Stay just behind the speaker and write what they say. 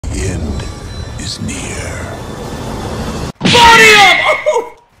is near. Body him!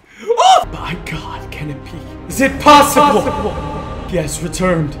 Oh! Oh! My God, can it be? Is it possible? Yes,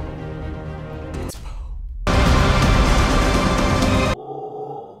 returned. It's Bo.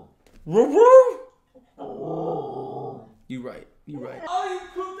 You right. Oh, you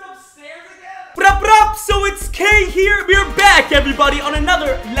pooped upstairs again? What up? So it's Kay here. We're back, everybody, on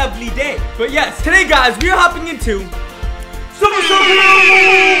another lovely day. But yes, today, guys, we are hopping into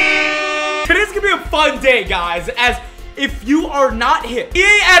Today's gonna be a fun day, guys, as if you are not hip,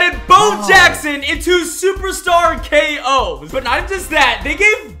 EA added Bo Jackson into Superstar KOs. But not just that, they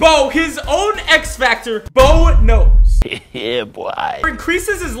gave Bo his own X Factor, Bo Knows. Yeah, boy.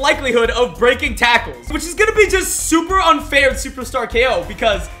 Increases his likelihood of breaking tackles, which is gonna be just super unfair in Superstar KO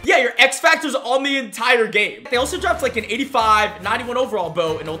because, yeah, your X Factor's on the entire game. They also dropped like an 85, 91 overall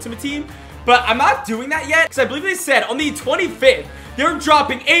Bo in Ultimate Team, but I'm not doing that yet because I believe they said on the 25th, they're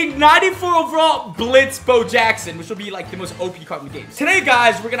dropping a 94 overall Blitz Bo Jackson, which will be like the most OP card in the game. Today,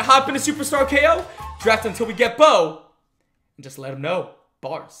 guys, we're gonna hop into Superstar KO, draft until we get Bo, and just let him know.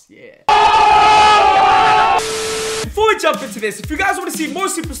 Bars, yeah. Before we jump into this, if you guys want to see more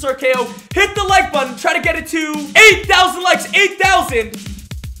Superstar KO, hit the like button, try to get it to 8,000 likes, 8,000,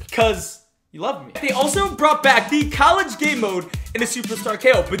 because you love me. They also brought back the college game mode in the Superstar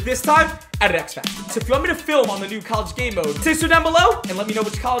KO, but this time, added X Factor. So if you want me to film on the new college game mode, say so down below, and let me know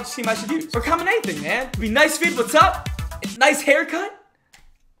which college team I should use. Or comment anything, man. It'd be nice vid, what's up? Nice haircut.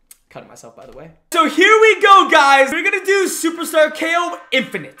 Cutting myself, by the way. So here we go, guys. We're gonna do Superstar KO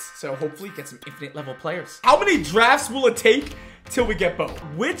Infinite. So hopefully get some infinite level players. How many drafts will it take till we get Bo?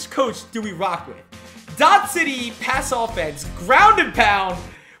 Which coach do we rock with? Dot City, pass offense, ground and pound,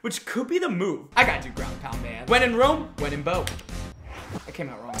 which could be the move. I gotta do ground and pound, man. When in Rome, when in Bo. I came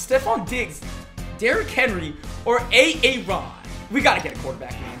out wrong. Stephon Diggs, Derrick Henry, or A.A. Ron. We gotta get a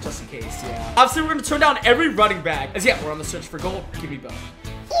quarterback, man, just in case, yeah. Obviously, we're gonna turn down every running back, as yeah, we're on the search for gold. Give me Bo.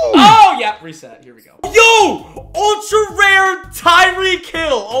 Oh, yeah, reset. Here we go. Yo! Ultra rare Tyreek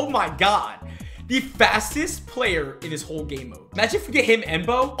Hill. Oh, my God. The fastest player in his whole game mode. Imagine if we get him and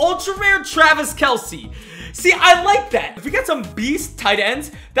Bo. Ultra rare Travis Kelce. See, I like that. If we get some beast tight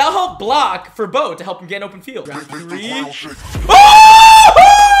ends, that'll help block for Bo to help him get an open field. Round 3. Oh!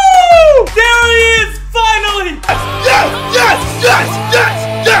 There he is, finally! Yes!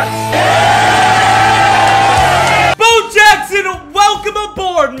 Bo Jackson, welcome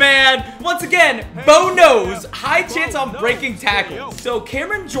aboard, man. Once again, Bo knows. High chance on breaking tackles. So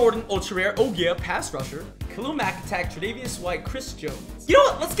Cameron Jordan, ultra rare. Oh yeah, pass rusher. Khalil Mack attack, Tre'Davious White, Chris Jones. You know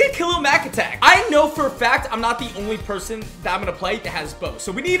what? Let's get Khalil Mack attack. I know for a fact I'm not the only person that I'm gonna play that has Bo.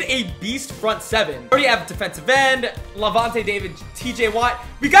 So we need a beast front seven. We already have defensive end, Lavonte David, TJ Watt.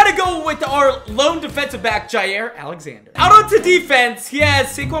 We gotta go with our lone defensive back, Jair Alexander. Out onto defense, he has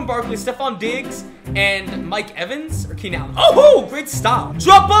Saquon Barkley, Stephon Diggs, and Mike Evans or Keenan Allen. Oh, great stop.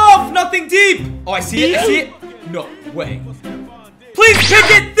 Drop off, nothing deep. Oh, I see it. No way. Please pick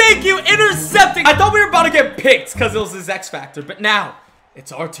it. Thank you. Intercepting. I thought we were about to get picked because it was his X Factor, but now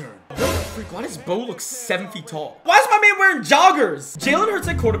it's our turn. What the freak? Why does Bo look 7 feet tall? Why is my man wearing joggers? Jalen Hurts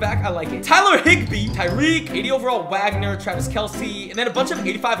at quarterback. I like it. Tyler Higbee, Tyreek, 80 overall Wagner, Travis Kelce, and then a bunch of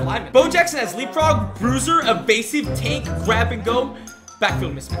 85 linemen. Bo Jackson has leapfrog, bruiser, evasive, tank, grab and go,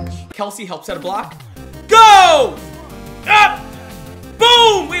 backfield mismatch. Kelce helps at a block. Go! Up!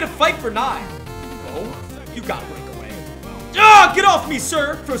 Boom! Way to fight for 9. Bo, you gotta break away. Ah, get off me,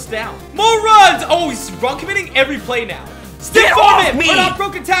 sir. First down. More runs. Oh, he's run committing every play now. Stiff on him. But not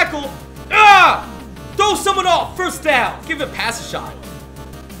broken tackle. Ah! Throw someone off. First down. Give it a pass a shot.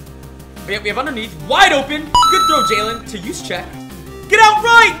 We have underneath. Wide open. Good throw, Jalen. To use check. Get out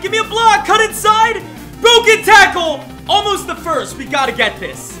right. Give me a block. Cut inside. Broken tackle. Almost the first. We gotta get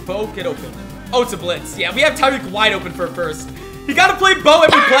this. Bo, get open. Oh, it's a blitz. Yeah, we have Tyreek wide open for a first. You gotta play Bo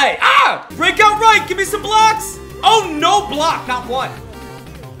every play. Ah! Break out right. Give me some blocks. Oh, no block. Not one.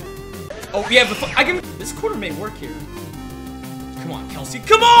 Oh, we have the... This quarter may work here. Come on, Kelce.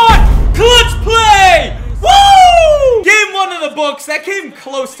 Come on! Clutch play! Woo! Game 1 of the books. That came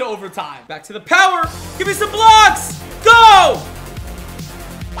close to overtime. Back to the power. Give me some blocks. Go!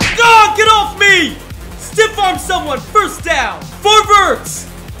 Oh, get off me! Stiff arm someone. First down. 4 verts.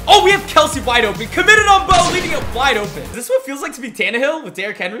 Oh, we have Kelce wide open. Committed on Bo, leaving it wide open. Is this what it feels like to be Tannehill with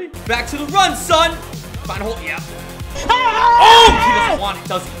Derrick Henry? Back to the run, son. Find a hole. Yeah. Oh, he doesn't want it,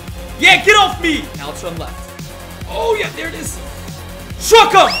 does he? Yeah, get off me. Now let's run left. Oh, yeah, there it is.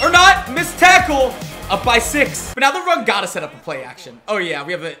 Truck him or not. Missed tackle. Up by 6. But now the run gotta set up a play action. Oh, yeah,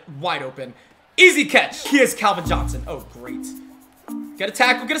 we have it wide open. Easy catch. He has Calvin Johnson. Oh, great. Get a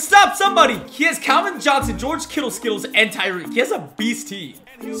tackle. Get a stop. Somebody. He has Calvin Johnson, George Kittle, Skittles, and Tyreek. He has a beast team.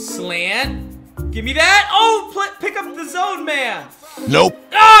 Slant. Give me that. Oh, pick up the zone, man. Nope.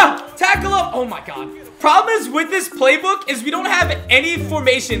 Ah, tackle up. Oh my God. Problem is with this playbook is we don't have any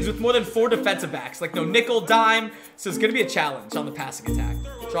formations with more than 4 defensive backs. Like no nickel, dime. So it's going to be a challenge on the passing attack.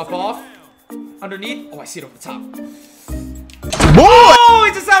 Drop off. Underneath. Oh, I see it over the top. Boy! Oh,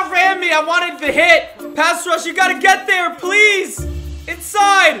 he just outran me. I wanted the hit. Pass rush, you got to get there, please.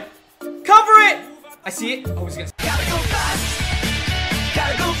 Inside. Cover it. I see it. Oh, he's going to... Gotta go fast.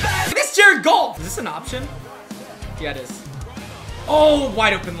 Gotta go fast. This Jared Goff. Is this an option? Yeah, it is. Oh,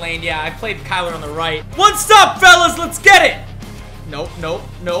 wide open lane. Yeah, I played Kyler on the right. One stop, fellas. Let's get it. Nope, nope,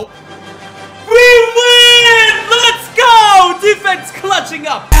 nope. We win! Let's go! Defense clutching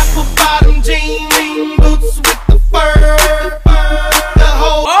up. Apple bottom jean boots with the fur.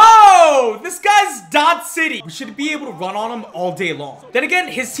 Oh, this guy's Dot City. We should be able to run on him all day long. Then again,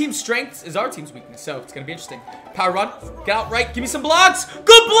 his team's strength is our team's weakness, so it's gonna be interesting. Power run, get out right, give me some blocks.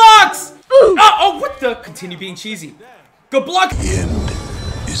 Good blocks! Oh, what the? Continue being cheesy. Good block. The end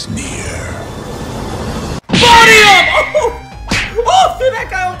is near. Body him! Oh, threw that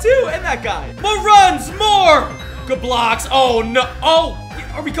guy off too, and that guy. More runs, more. Good blocks. Oh no. Oh,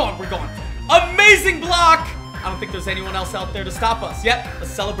 are we gone? We're gone. Amazing block. I don't think there's anyone else out there to stop us. Yep,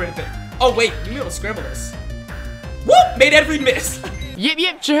 let's celebrate a bit. Oh wait, we may be able to scramble this. Whoop! Made every miss. Yip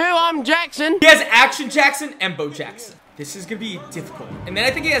yip choo, I'm Jackson. He has Action Jackson and Bo Jackson. This is gonna be difficult. And then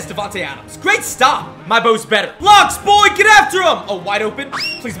I think he has Devontae Adams. Great stop. My Bo's better. Locks, boy, get after him. Oh, wide open.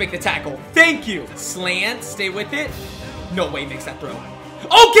 Please make the tackle. Thank you. Slant, stay with it. No way he makes that throw.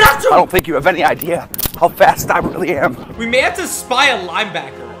 Oh, get after him. I don't think you have any idea how fast I really am. We may have to spy a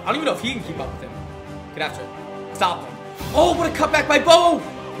linebacker. I don't even know if he can keep up with him. Get after him. Stop him. Oh, what a cutback by Bo.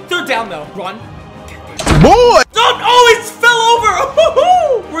 Third down, though. Run. Boy! Oh, he fell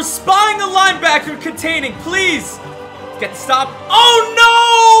over. We're spying a linebacker containing. Please. Get the stop. Oh,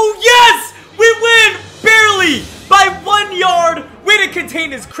 no. Yes. We win. Barely. By 1 yard. Way to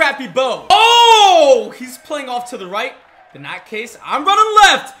contain his crappy Bo. Oh, he's playing off to the right. In that case, I'm running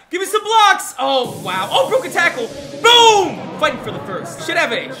left. Give me some blocks. Oh, wow. Oh, broken tackle. Boom. Fighting for the first. Should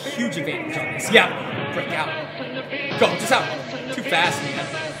have a huge advantage on this. Yeah. Break out. Go. Just out. Too fast, man.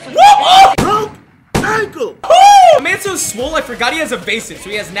 Whoop. Oh. Ankle! Oh! Man's so swole, I forgot he has evasive, so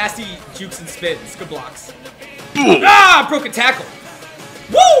he has nasty jukes and spins. Good blocks. Ah! Broken tackle.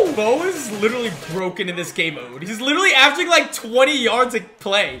 Woo! Bo is literally broken in this game mode. He's literally averaging like 20 yards a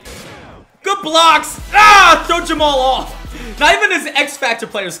play. Good blocks. Ah! Throw Jamal off. Not even his X-Factor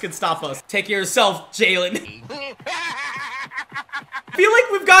players can stop us. Take care of yourself, Jalen. Feel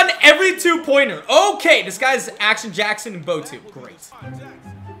like we've gotten every 2-pointer. Okay, this guy's Action Jackson and Bo 2. Great.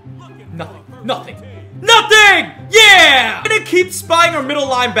 Nothing. Nothing. Nothing! Yeah! I'm gonna keep spying our middle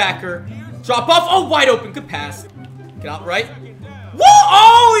linebacker. Drop off. Oh, wide open. Good pass. Get out right. Whoa!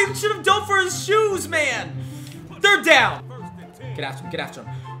 Oh, he should have dove for his shoes, man. Third down. Get after him. Get after him.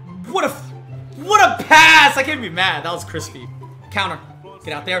 What a pass. I can't be mad. That was crispy. Counter.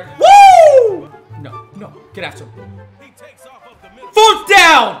 Get out there. Woo! No, no. Get after him. Fourth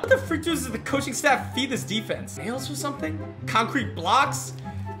down! What the freak does the coaching staff feed this defense? Nails or something? Concrete blocks?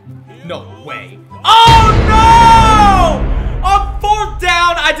 No way. Oh no! On fourth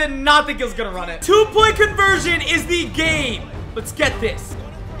down, I did not think he was gonna run it. 2-point conversion is the game. Let's get this.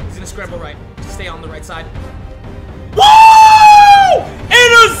 He's gonna scramble right. Stay on the right side. Woo!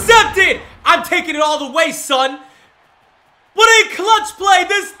 Intercepted! I'm taking it all the way, son. What a clutch play,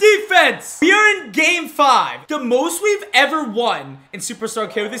 this defense! We are in game 5. The most we've ever won in Superstar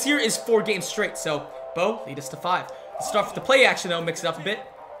KO this year is 4 games straight. So, Bo, lead us to 5. Let's start with the play action, though. Mix it up a bit.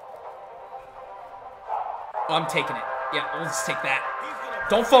 Oh, I'm taking it. Yeah, let's take that.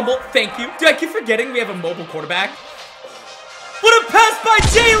 Don't fumble. Thank you. Dude, I keep forgetting we have a mobile quarterback. What a pass by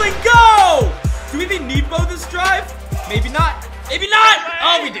Jalen. Go! Do we even need Bo this drive? Maybe not. Maybe not.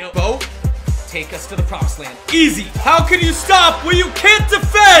 Oh, we do. Bo, take us to the promised land. Easy. How can you stop when you can't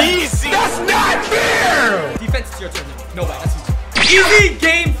defend? Easy. That's not fair! Defense, it's your turn. No way. That's easy. Easy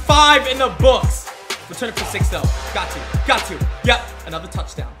game 5 in the books. Return it for 6, though. Got to. Got to. Yep. Another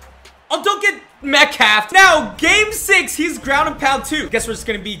touchdown. Oh, don't get Metcalf. Now, game 6, he's ground and pound too. Guess we're just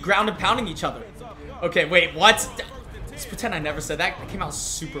gonna be ground and pounding each other. Okay, wait, what? Let's pretend I never said that. That came out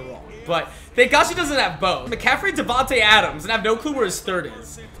super wrong. But thank gosh he doesn't have Bo. McCaffrey, Devontae Adams, and I have no clue where his third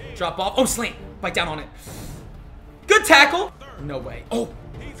is. Drop off. Oh, slant. Bite down on it. Good tackle. No way. Oh,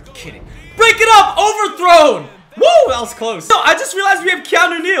 kidding. Break it up. Overthrown. Woo, that was close. No, I just realized we have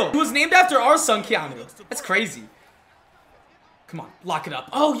Keanu Neal, who was named after our son, Keanu. That's crazy. Come on, lock it up.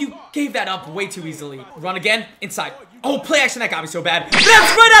 Oh, you gave that up way too easily. Run again, inside. Oh, play action, that got me so bad. That's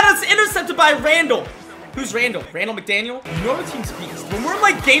right at us, intercepted by Randall. Who's Randall? Randall McDaniel? You know our team's beast. When we're in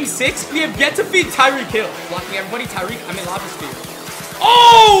like game 6, we have yet to feed Tyreek Hill. Blocking everybody. Tyreek, I'm in lava sphere.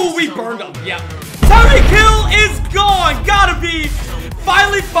 Oh, we burned him. Yeah. Tyreek Hill is gone. Gotta be.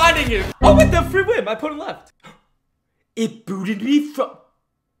 Finally finding him. Oh, with the free win. My opponent left. It booted me from...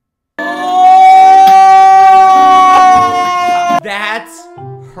 That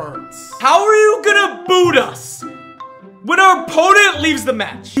hurts. How are you gonna boot us when our opponent leaves the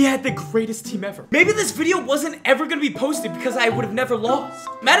match? We had the greatest team ever. Maybe this video wasn't ever gonna be posted because I would have never lost.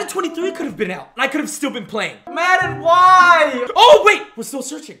 Madden 23 could have been out and I could have still been playing. Madden, why? Oh, wait, we're still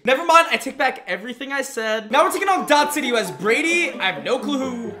searching. Never mind, I take back everything I said. Now we're taking on Dot City, who has Brady. I have no clue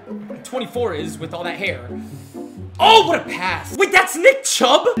who 24 is with all that hair. Oh, what a pass. Wait, that's Nick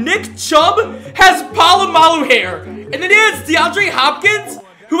Chubb? Nick Chubb has Palomalu hair. And then he has DeAndre Hopkins,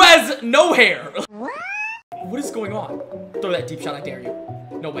 who has no hair. What is going on? Throw that deep shot, I dare you.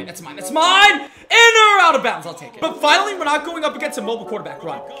 No, wait, that's mine, that's mine! In or out of bounds, I'll take it. But finally, we're not going up against a mobile quarterback.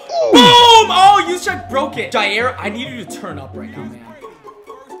 Run. Boom! Oh, use check broke it. Jair, I need you to turn up right now, man.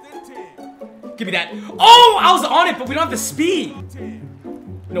 Give me that. Oh, I was on it, but we don't have the speed.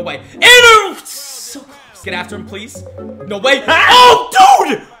 No way. In or... So close. Get after him, please. No way. Oh,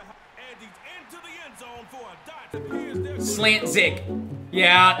 dude! Slant zig.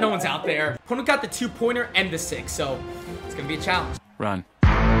 Yeah, no one's out there. Opponent got the 2-pointer and the 6, so it's gonna be a challenge. Run.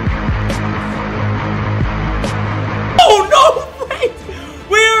 Oh, no! Wait!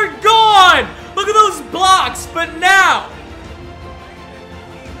 We're gone! Look at those blocks, but now...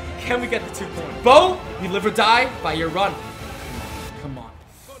 Can we get the 2-pointer? Bo, we live or die by your run. Come on.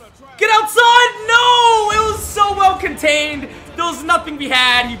 Get outside! No! It was so well contained. There was nothing we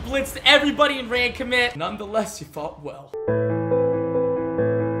had. He blitzed everybody in ran commit. Nonetheless, you fought well.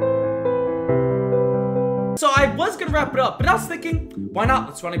 So I was gonna wrap it up, but I was thinking, why not?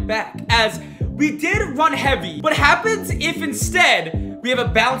 Let's run it back. As we did run heavy. What happens if instead we have a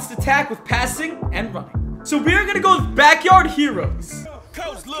balanced attack with passing and running? So we're gonna go with backyard heroes.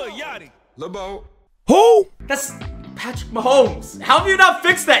 Coach Lil Yachty. Lebo. Who? That's Patrick Mahomes. How have you not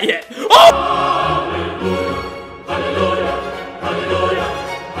fixed that yet? Oh!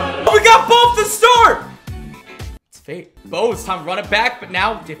 Oh, we got both to start! It's fate. Bo, it's time to run it back, but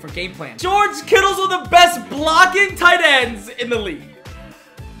now different game plan. George Kittle's one of the best blocking tight ends in the league.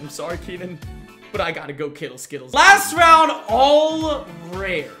 I'm sorry, Keenan, but I gotta go Kittle Skittles. Last round, all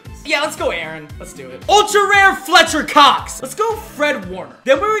rares. Yeah, let's go Aaron. Let's do it. Ultra rare Fletcher Cox. Let's go Fred Warner.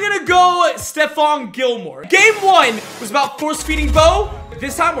 Then we were gonna go Stephon Gilmore. Game 1 was about force feeding Bo.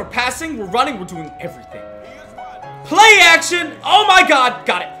 This time we're passing, we're running, we're doing everything. Play action. Oh my God,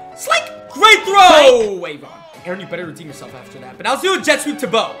 got it. Slike, great throw. Wait, Ron. Aaron, you better redeem yourself after that. But now let's do a jet sweep to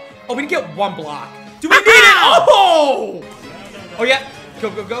Bo. Oh, we didn't get one block. Do we need it? Oh! Oh yeah, go,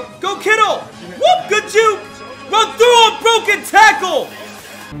 go, go. Go Kittle. Whoop, good juke. Run through a broken tackle.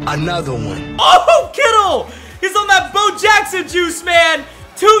 Another one. Oh, Kittle! He's on that Bo Jackson juice, man.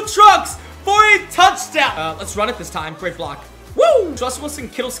 2 trucks for a touchdown. Let's run it this time. Great block. Woo! Russell Wilson,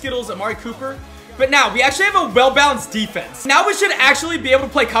 Kittle Skittles, Amari Cooper. But now, we actually have a well-balanced defense. Now we should actually be able to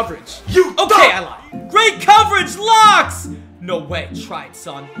play coverage. Okay, I lied. Great coverage, locks! No way. Try it,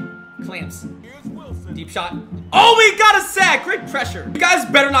 son. Clamps. Deep shot. Oh, we got a sack. Great pressure. You guys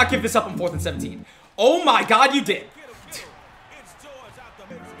better not give this up on 4th and 17. Oh my God, you did.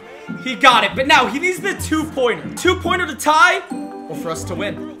 He got it, but now he needs the 2-pointer. 2-pointer to tie, or for us to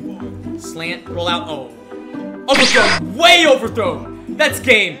win. Slant, roll out, oh. Overthrown, way overthrown. That's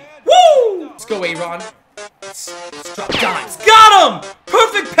game. Woo! Let's go, Aaron. Let's drop dimes. Got him!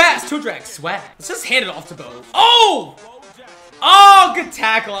 Perfect pass. 2 drag, swag. Let's just hand it off to Bo. Oh! Oh, good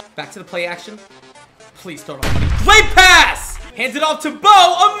tackle. Back to the play action. Please throw it off. Great pass! Hands it off to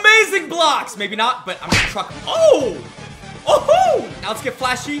Bo. Amazing blocks. Maybe not, but I'm gonna truck him. Oh! Oh! Now let's get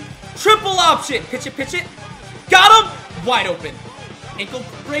flashy. Triple option. Pitch it, pitch it. Got him. Wide open. Ankle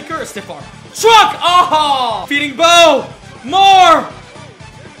breaker or stiff arm. Truck. Oh! Feeding Bo. More.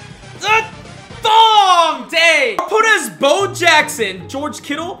 Thong day. Put as Bo Jackson, George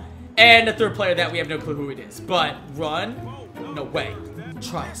Kittle, and a 3rd player that we have no clue who it is. But run. No way.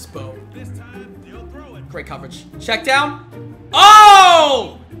 Try us, Bo. Great coverage. Check down.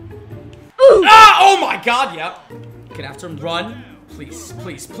 Oh! Ah! Oh my God. Yep. Get after him. Run. Please,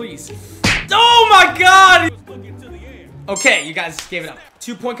 please, please. Oh my God! Okay, you guys gave it up.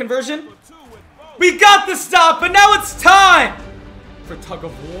 2-point conversion. We got the stop, but now it's time for tug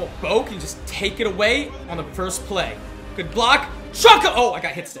of war. Bo can just take it away on the first play. Good block. Truck. Oh, I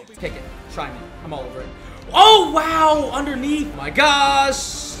got hit stick. Take it. Try me. I'm all over it. Oh, wow. Underneath. My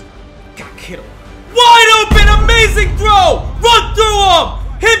gosh. Got Kittle. Wide open. Amazing throw. Run through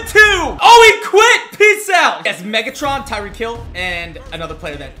him. Him too! Oh, he quit! Peace out! Yes, Megatron, Tyreek Hill, and another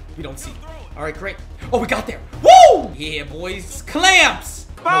player that we don't see. All right, great. Oh, we got there. Woo! Yeah, boys. Clamps!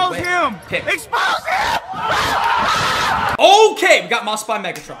 Expose him! Pick. Expose him! Okay, we got mossed by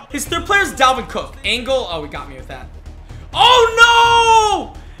Megatron. His third player is Dalvin Cook. Angle. Oh, we got me with that.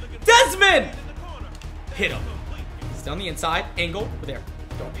 Oh, no! Desmond! Hit him. Still on the inside. Angle. We're there.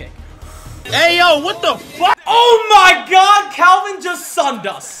 Don't pick. Hey, yo, what the fuck? Oh my god, Calvin just sunned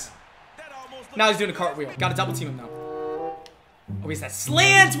us. Now he's doing a cartwheel. Gotta double team him now. Oh, he's that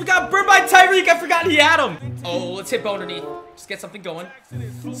slant. We got burned by Tyreek. I forgot he had him. Oh, let's hit Bo underneath. Just get something going.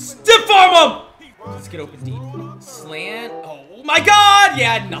 Stiff arm him. Let's get open deep. Slant. Oh my god.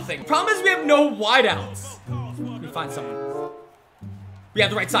 Yeah, nothing. Problem is we have no wideouts. Let me find someone. We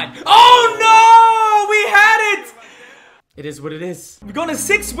have the right side. Oh no, we had it. It is what it is. We're going a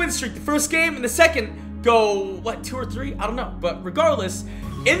 6-win streak the first game, and the second go, what, 2 or 3? I don't know. But regardless,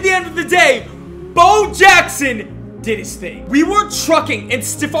 in the end of the day, Bo Jackson did his thing. We were trucking and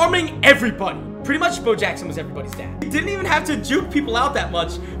stiff-arming everybody. Pretty much, Bo Jackson was everybody's dad. We didn't even have to juke people out that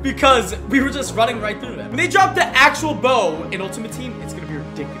much because we were just running right through them. When they drop the actual Bo in Ultimate Team, it's going to be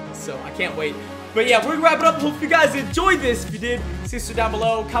ridiculous. So I can't wait. But yeah, we're gonna wrap it up. Hope you guys enjoyed this. If you did, see us down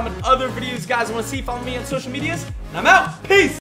below. Comment other videos you guys want to see. Follow me on social medias. And I'm out. Peace.